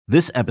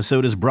This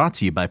episode is brought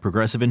to you by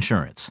Progressive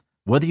Insurance.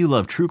 Whether you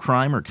love true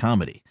crime or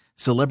comedy,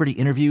 celebrity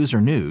interviews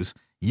or news,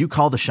 you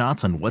call the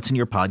shots on what's in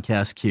your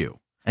podcast queue.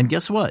 And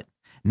guess what?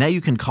 Now you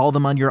can call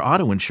them on your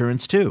auto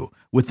insurance too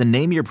with the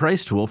Name Your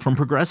Price tool from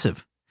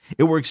Progressive.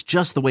 It works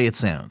just the way it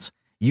sounds.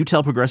 You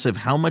tell Progressive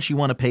how much you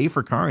want to pay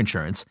for car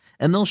insurance,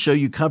 and they'll show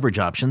you coverage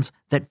options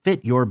that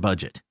fit your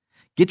budget.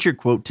 Get your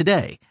quote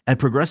today at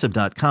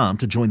Progressive.com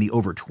to join the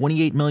over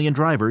 28 million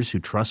drivers who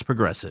trust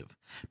Progressive.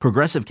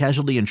 Progressive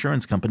Casualty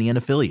Insurance Company and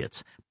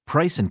Affiliates.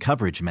 Price and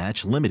coverage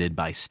match limited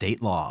by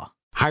state law.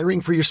 Hiring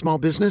for your small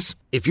business?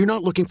 If you're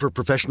not looking for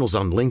professionals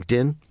on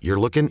LinkedIn, you're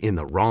looking in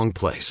the wrong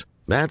place.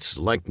 That's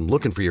like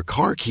looking for your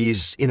car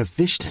keys in a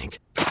fish tank.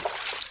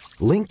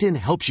 LinkedIn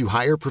helps you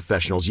hire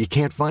professionals you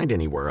can't find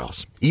anywhere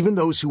else, even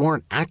those who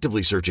aren't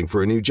actively searching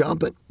for a new job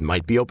but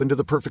might be open to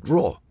the perfect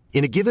role.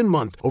 In a given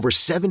month, over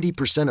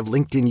 70% of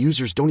LinkedIn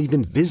users don't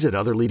even visit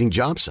other leading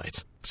job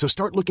sites. So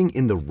start looking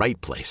in the right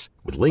place.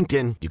 With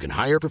LinkedIn, you can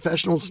hire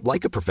professionals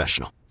like a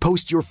professional.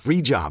 Post your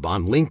free job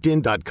on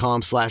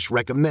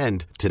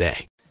linkedin.com/recommend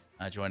today.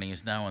 Joining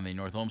us now on the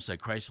North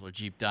Olmsted Chrysler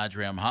Jeep Dodge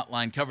Ram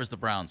hotline, covers the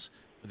Browns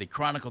for the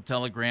Chronicle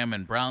Telegram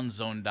and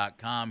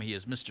BrownZone.com. He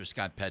is Mr.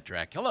 Scott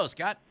Petrak. Hello,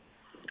 Scott.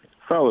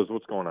 Fellas,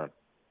 what's going on?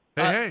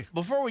 Hey.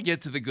 Before we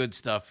get to the good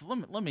stuff,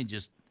 let me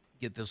just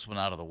get this one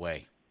out of the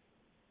way.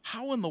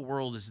 How in the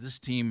world is this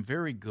team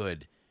very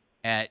good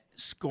at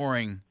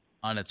scoring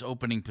on its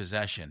opening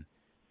possession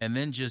and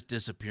then just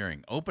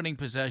disappearing? Opening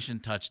possession,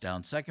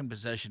 touchdown, second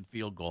possession,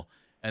 field goal,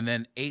 and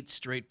then 8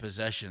 straight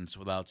possessions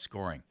without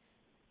scoring.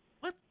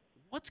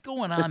 What's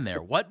going on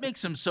there? What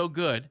makes them so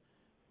good,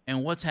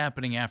 and what's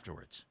happening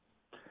afterwards?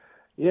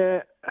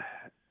 Yeah,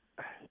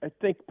 I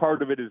think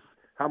part of it is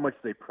how much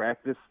they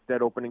practice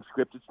that opening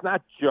script. It's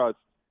not just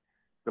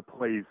the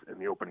plays in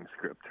the opening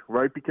script,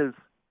 right? Because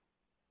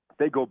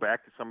they go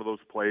back to some of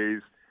those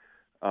plays.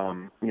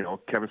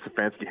 Kevin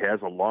Stefanski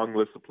has a long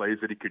list of plays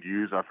that he could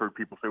use. I've heard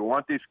people say, well, why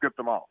don't they script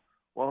them all?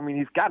 Well, I mean,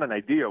 he's got an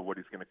idea of what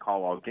he's going to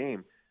call all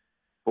game.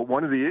 But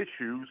one of the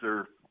issues,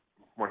 or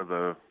one of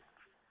the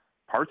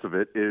parts of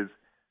it, is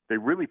they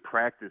really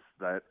practice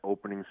that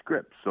opening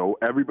script. So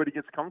everybody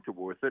gets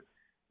comfortable with it.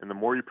 And the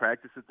more you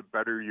practice it, the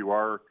better you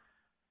are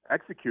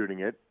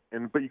executing it.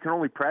 But you can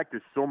only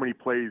practice so many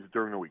plays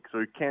during the week. So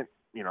you can't,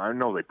 I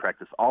know they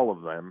practice all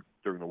of them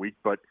during the week,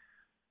 but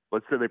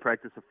let's say they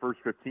practice the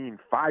first 15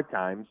 5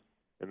 times,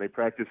 and they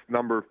practice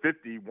number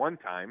 50 one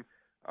time.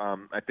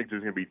 I think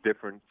there's going to be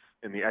difference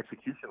in the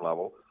execution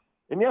level.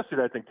 And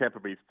yesterday, I think Tampa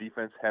Bay's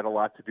defense had a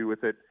lot to do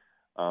with it.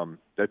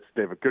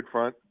 They have a good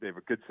front, they have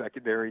a good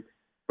secondary,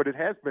 but it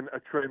has been a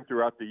trend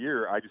throughout the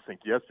year. I just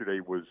think yesterday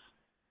was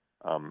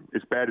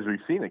as bad as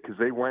we've seen it, because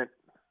they went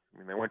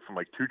from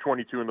like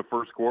 222 in the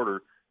first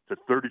quarter to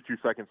 32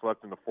 seconds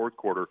left in the fourth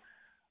quarter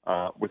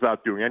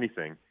without doing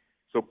anything.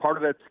 So part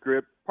of that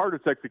script, part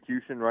of its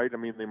execution, right? I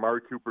mean, the Amari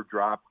Cooper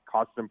drop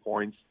cost them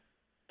points.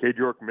 Cade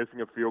York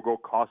missing a field goal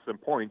cost them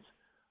points.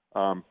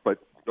 But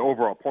the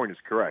overall point is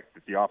correct,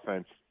 that the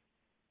offense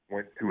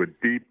went to a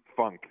deep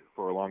funk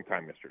for a long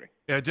time yesterday.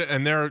 Yeah,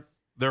 and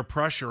their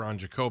pressure on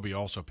Jacoby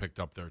also picked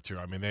up there too.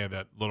 I mean, they had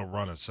that little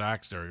run of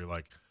sacks there. You're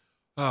like,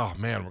 oh,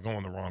 man, we're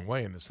going the wrong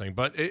way in this thing.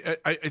 But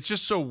it's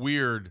just so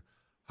weird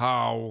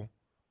how –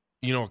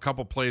 a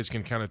couple plays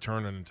can kind of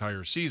turn an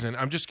entire season.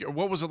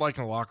 What was it like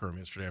in the locker room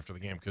yesterday after the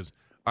game? Because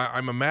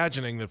I'm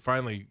imagining that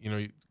finally,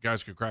 you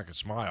guys could crack a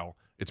smile.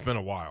 It's been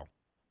a while.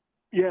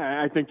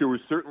 Yeah, I think there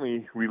was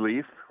certainly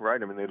relief,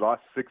 right? I mean, they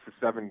lost 6 or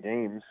 7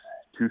 games,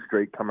 2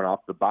 straight coming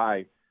off the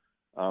bye.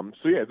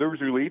 There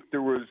was relief.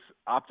 There was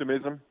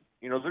optimism.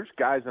 There's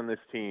guys on this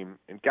team,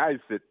 and guys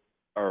that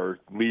are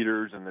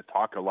leaders and that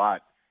talk a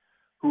lot,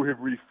 who have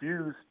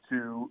refused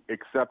to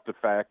accept the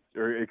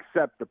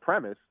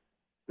premise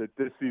that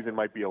this season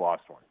might be a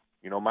lost one.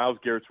 Myles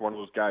Garrett's one of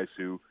those guys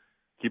who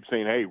keeps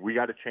saying, hey, we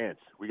got a chance.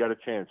 We got a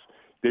chance.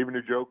 David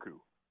Njoku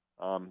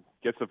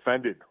gets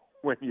offended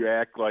when you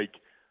act like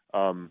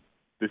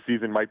the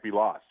season might be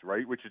lost,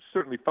 right? Which it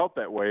certainly felt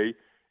that way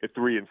at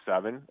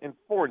 3-7, and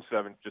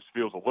 4-7 just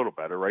feels a little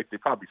better, right? They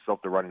probably still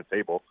have to run the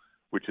table,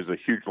 which is a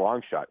huge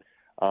long shot.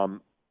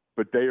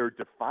 But they are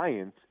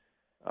defiant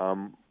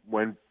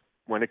when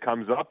it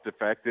comes up, the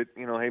fact that,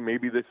 hey,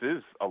 maybe this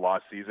is a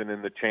lost season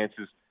and the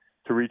chances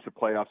to reach the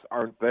playoffs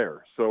aren't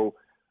there. So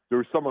there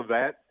was some of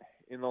that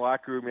in the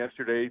locker room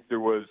yesterday. There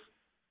was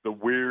the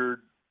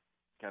weird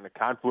kind of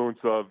confluence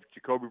of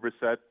Jacoby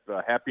Brissett,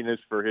 the happiness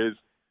for him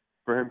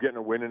getting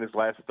a win in his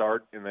last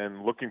start, and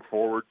then looking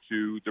forward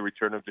to the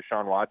return of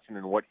Deshaun Watson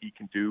and what he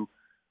can do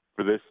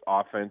for this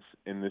offense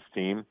in this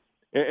team.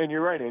 And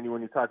you're right, Andy,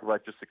 when you talk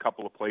about just a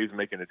couple of plays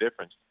making a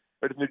difference.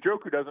 But if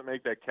Njoku doesn't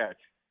make that catch,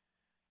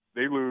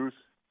 they lose.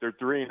 They're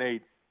 3-8,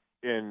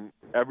 and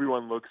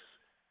everyone looks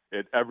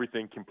at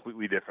everything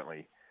completely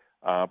differently.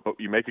 But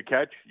you make a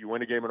catch, you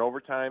win a game in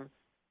overtime,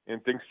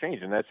 and things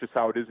change. And that's just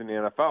how it is in the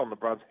NFL. And the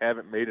Browns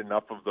haven't made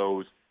enough of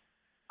those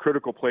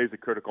critical plays at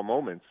critical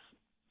moments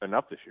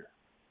enough this year.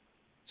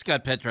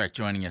 Scott Petrak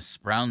joining us,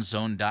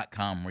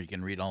 BrownZone.com, where you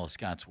can read all of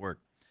Scott's work.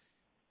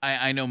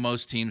 I know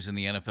most teams in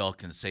the NFL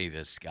can say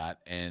this, Scott,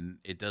 and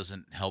it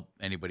doesn't help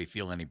anybody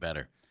feel any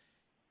better.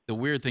 The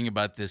weird thing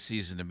about this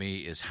season to me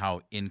is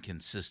how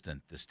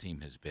inconsistent this team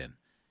has been.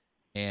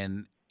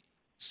 And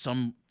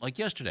some, like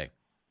yesterday,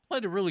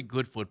 played a really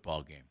good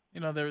football game.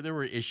 You know, there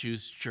were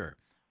issues, sure,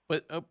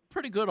 but a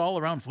pretty good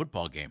all-around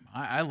football game.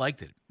 I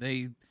liked it.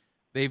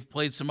 They've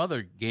played some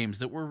other games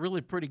that were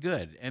really pretty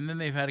good, and then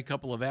they've had a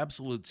couple of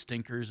absolute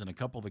stinkers and a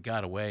couple that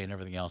got away and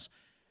everything else.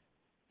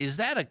 Is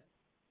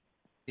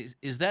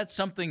that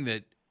something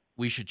that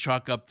we should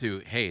chalk up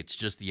to, hey, it's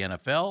just the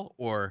NFL,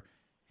 or,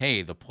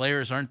 hey, the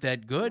players aren't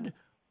that good,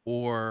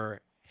 or,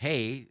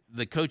 hey,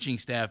 the coaching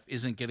staff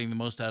isn't getting the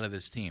most out of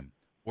this team?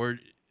 Or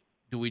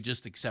do we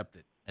just accept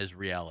it as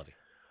reality?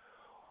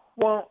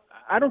 Well,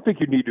 I don't think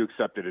you need to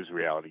accept it as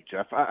reality,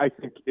 Jeff. I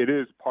think it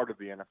is part of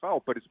the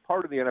NFL, but it's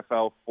part of the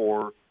NFL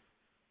for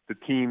the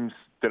teams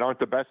that aren't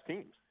the best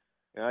teams.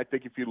 And I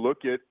think if you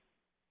look at,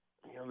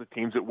 the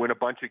teams that win a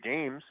bunch of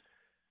games,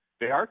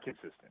 they are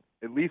consistent,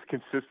 at least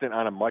consistent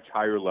on a much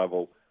higher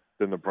level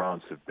than the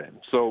Browns have been.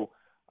 So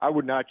I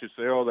would not just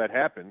say, oh, that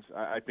happens.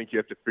 I think you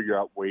have to figure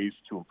out ways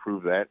to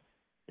improve that,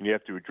 and you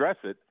have to address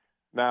it.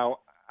 Now,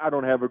 I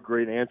don't have a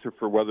great answer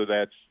for whether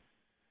that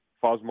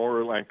falls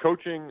more on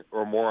coaching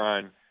or more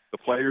on the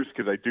players,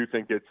 because I do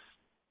think it's,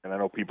 and I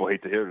know people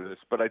hate to hear this,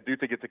 but I do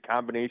think it's a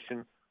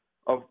combination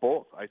of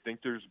both. I think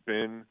there's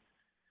been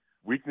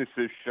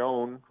weaknesses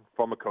shown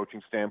from a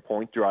coaching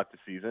standpoint throughout the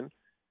season,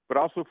 but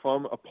also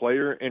from a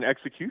player and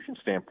execution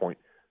standpoint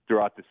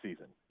throughout the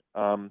season.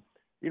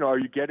 Are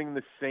you getting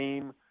the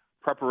same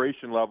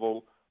preparation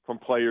level from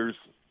players,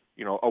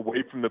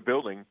 away from the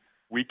building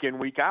week in,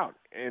 week out?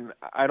 And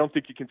I don't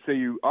think you can say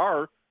you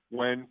are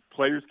when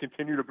players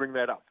continue to bring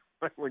that up.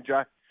 When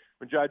John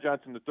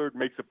Johnson III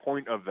makes a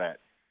point of that,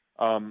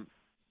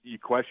 you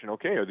question,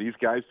 okay, are these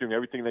guys doing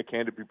everything they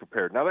can to be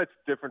prepared? Now, that's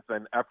different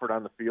than effort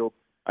on the field.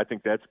 I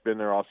think that's been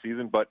there all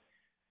season. But,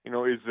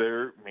 is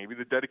there maybe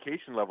the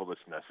dedication level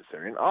that's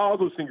necessary? And all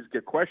those things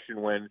get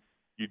questioned when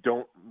you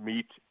don't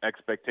meet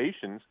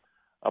expectations.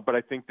 But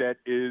I think that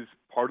is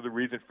part of the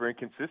reason for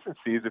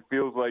inconsistency is it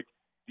feels like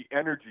the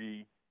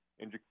energy,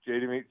 and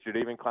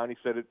Jadeveon Clowney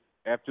said it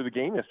after the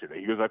game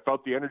yesterday. He goes, I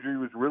felt the energy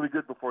was really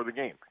good before the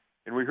game.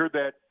 And we heard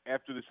that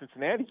after the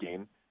Cincinnati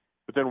game,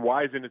 but then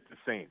why isn't it the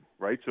same,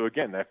 right? So,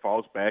 again, that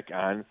falls back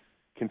on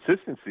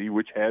consistency,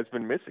 which has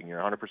been missing. You're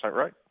 100%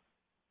 right.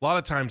 A lot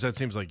of times that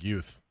seems like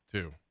youth,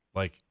 too.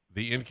 Like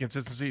the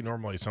inconsistency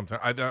normally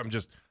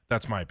sometimes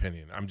that's my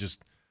opinion.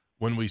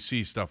 When we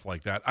see stuff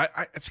like that.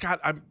 Scott,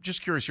 I'm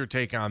just curious your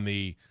take on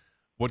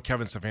what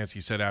Kevin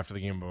Stefanski said after the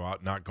game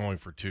about not going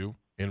for two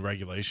in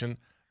regulation.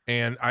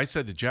 And I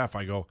said to Jeff,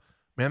 I go,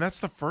 man, that's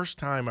the first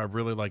time I've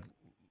really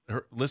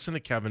listen to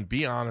Kevin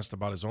be honest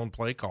about his own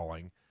play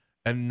calling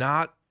and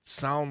not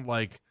sound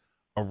like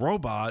a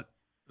robot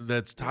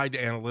that's tied to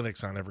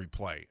analytics on every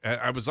play.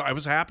 I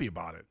was happy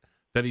about it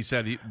that he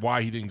said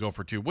why he didn't go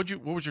for two. What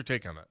was your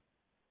take on that?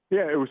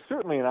 Yeah, it was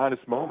certainly an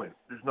honest moment.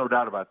 There's no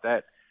doubt about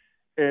that.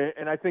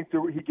 And I think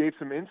he gave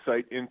some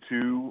insight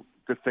into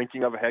the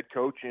thinking of a head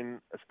coach and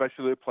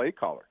especially a play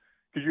caller,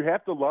 because you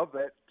have to love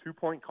that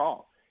 2-point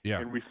call. Yeah.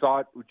 And we saw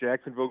it.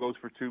 Jacksonville goes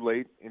for two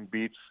late and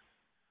beats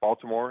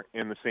Baltimore,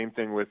 and the same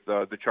thing with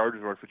the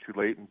Chargers went for too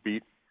late and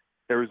beat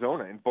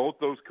Arizona. And both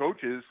those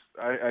coaches,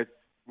 I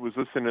was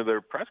listening to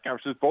their press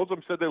conferences, both of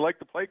them said they like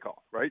the play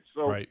call, right?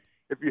 So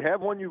if you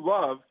have one you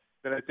love,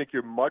 then I think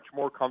you're much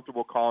more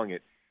comfortable calling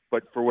it.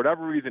 But for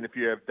whatever reason, if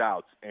you have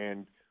doubts,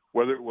 and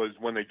whether it was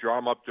when they draw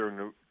them up during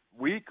the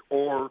week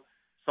or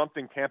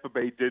something Tampa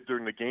Bay did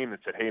during the game that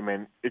said, hey,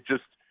 man,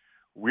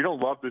 we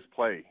don't love this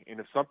play. And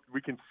if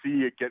we can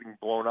see it getting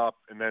blown up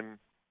and then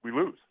we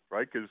lose,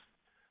 right? Because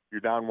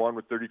you're down one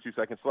with 32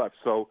 seconds left.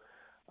 So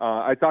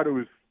I thought it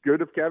was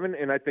good of Kevin,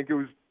 and I think it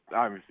was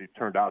obviously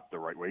turned out the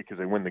right way because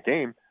they win the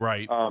game.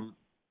 Right.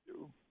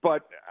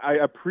 But I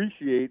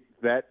appreciate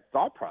that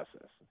thought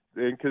process,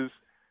 because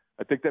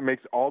I think that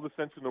makes all the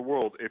sense in the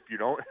world. If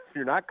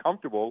you're not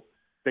comfortable,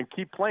 then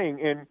keep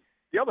playing. And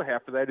the other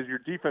half of that is your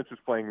defense was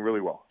playing really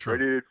well. True.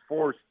 Right? It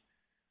forced,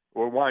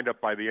 or wind up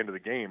by the end of the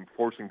game,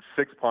 forcing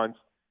 6 punts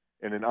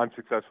and an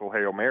unsuccessful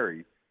Hail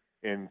Mary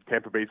in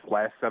Tampa Bay's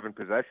last 7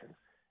 possessions.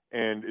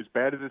 And as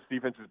bad as this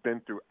defense has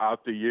been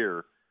throughout the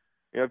year,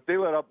 if they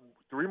let up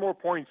 3 more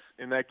points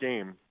in that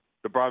game,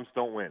 the Browns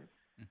don't win.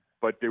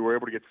 But they were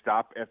able to get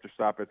stop after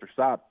stop after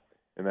stop,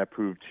 and that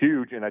proved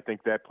huge. And I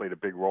think that played a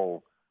big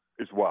role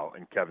as well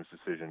in Kevin's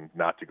decision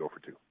not to go for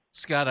 2.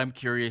 Scott, I'm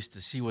curious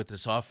to see what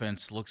this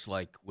offense looks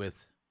like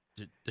with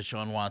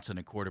Deshaun Watson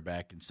at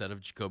quarterback instead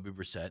of Jacoby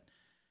Brissett.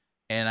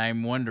 And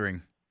I'm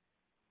wondering,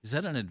 is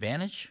that an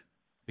advantage?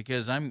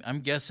 Because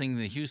I'm guessing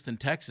the Houston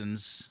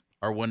Texans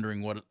are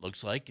wondering what it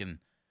looks like, and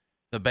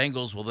the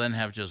Bengals will then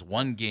have just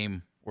one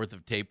game worth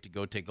of tape to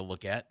go take a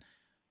look at.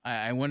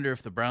 I wonder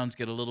if the Browns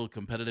get a little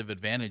competitive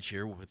advantage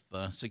here with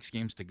 6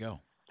 games to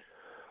go.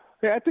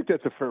 Yeah, I think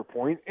that's a fair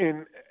point.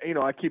 And,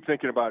 I keep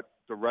thinking about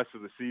the rest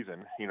of the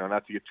season,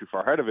 not to get too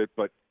far ahead of it,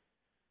 but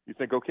you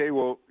think, okay,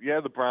 well, yeah,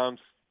 the Browns,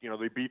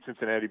 they beat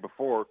Cincinnati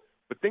before,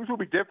 But things will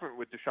be different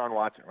with Deshaun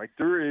Watson, right?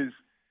 There is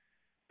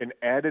an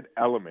added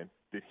element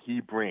that he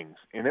brings,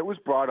 and it was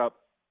brought up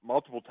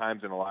multiple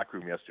times in the locker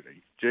room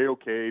yesterday.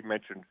 JOK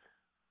mentioned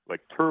like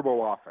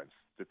turbo offense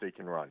that they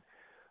can run.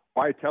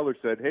 Wyatt Teller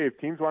said, hey, if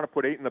teams want to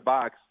put 8 in the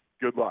box,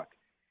 good luck.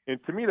 And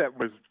to me, that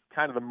was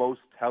kind of the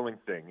most telling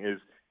thing is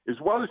as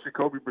well as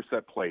Jacoby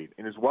Brissett played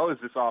and as well as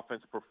this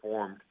offense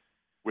performed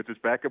with his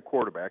backup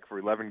quarterback for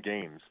 11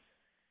 games,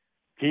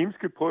 defenses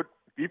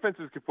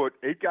could put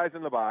 8 guys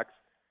in the box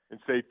and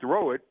say,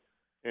 throw it.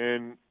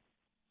 And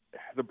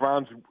the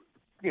Browns,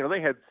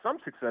 they had some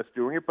success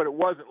doing it, but it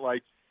wasn't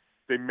like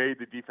they made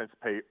the defense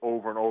pay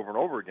over and over and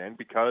over again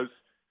because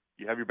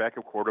you have your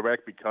backup quarterback,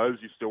 because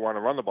you still want to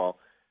run the ball.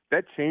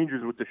 That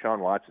changes with Deshaun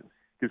Watson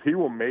because he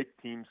will make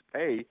teams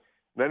pay.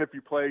 Then if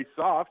you play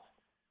soft,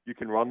 you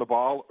can run the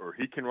ball or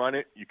he can run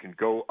it. You can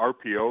go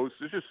RPOs.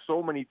 There's just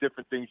so many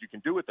different things you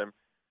can do with them.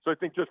 So I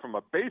think just from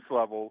a base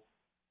level,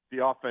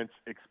 the offense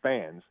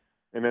expands.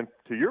 And then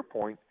to your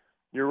point,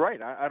 you're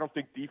right. I don't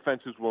think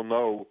defenses will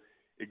know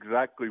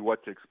exactly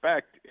what to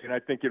expect. And I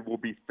think it will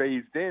be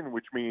phased in,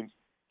 which means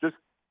just,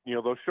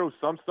 they'll show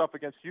some stuff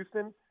against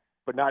Houston,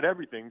 but not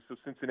everything. So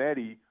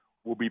Cincinnati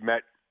will be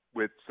met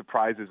with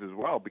surprises as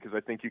well, because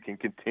I think you can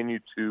continue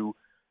to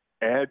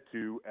add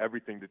to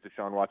everything that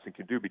Deshaun Watson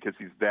can do because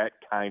he's that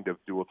kind of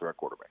dual threat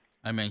quarterback.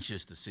 I'm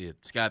anxious to see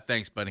it. Scott,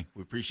 thanks, buddy.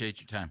 We appreciate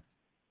your time.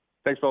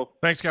 Thanks, Phil.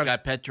 Thanks, Scott.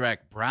 Scott Petrak,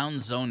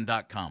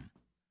 brownzone.com.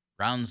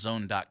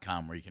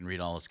 Brownzone.com, where you can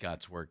read all of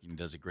Scott's work. He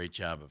does a great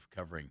job of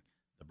covering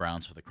the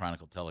Browns for the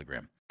Chronicle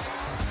Telegram.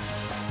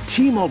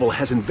 T-Mobile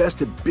has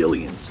invested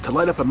billions to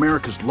light up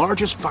America's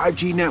largest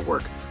 5G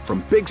network,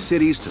 from big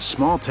cities to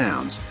small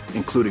towns,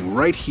 including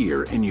right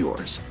here in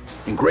yours.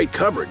 And great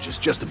coverage is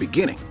just the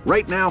beginning.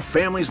 Right now,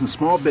 families and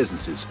small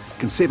businesses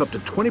can save up to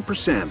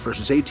 20%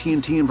 versus AT&T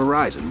and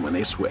Verizon when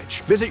they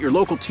switch. Visit your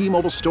local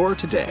T-Mobile store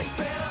today.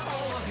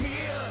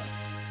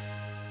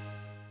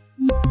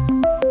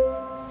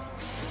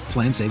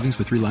 Plan savings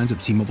with 3 lines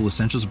of T-Mobile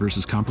Essentials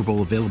versus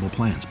comparable available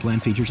plans. Plan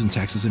features and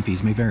taxes and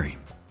fees may vary.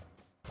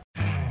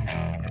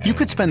 You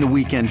could spend the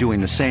weekend doing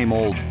the same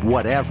old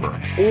whatever,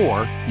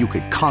 or you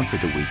could conquer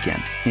the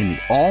weekend in the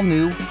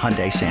all-new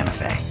Hyundai Santa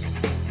Fe.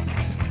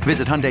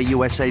 Visit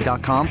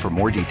HyundaiUSA.com for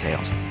more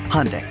details.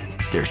 Hyundai,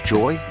 there's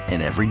joy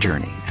in every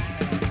journey.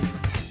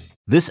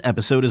 This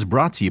episode is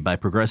brought to you by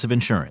Progressive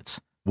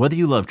Insurance. Whether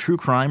you love true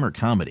crime or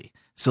comedy,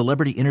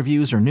 celebrity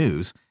interviews or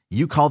news,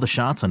 you call the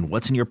shots on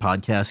what's in your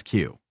podcast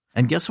queue.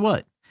 And guess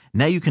what?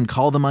 Now you can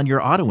call them on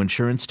your auto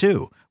insurance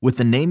too with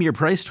the Name Your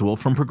Price tool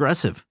from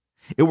Progressive.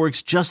 It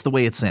works just the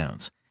way it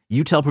sounds.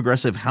 You tell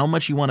Progressive how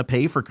much you want to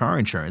pay for car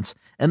insurance,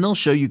 and they'll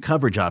show you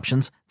coverage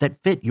options that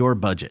fit your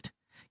budget.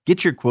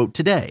 Get your quote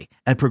today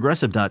at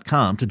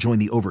Progressive.com to join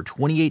the over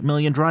 28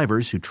 million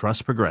drivers who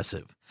trust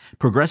Progressive.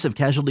 Progressive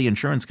Casualty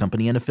Insurance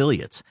Company and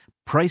Affiliates.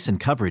 Price and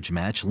coverage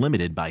match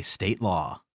limited by state law.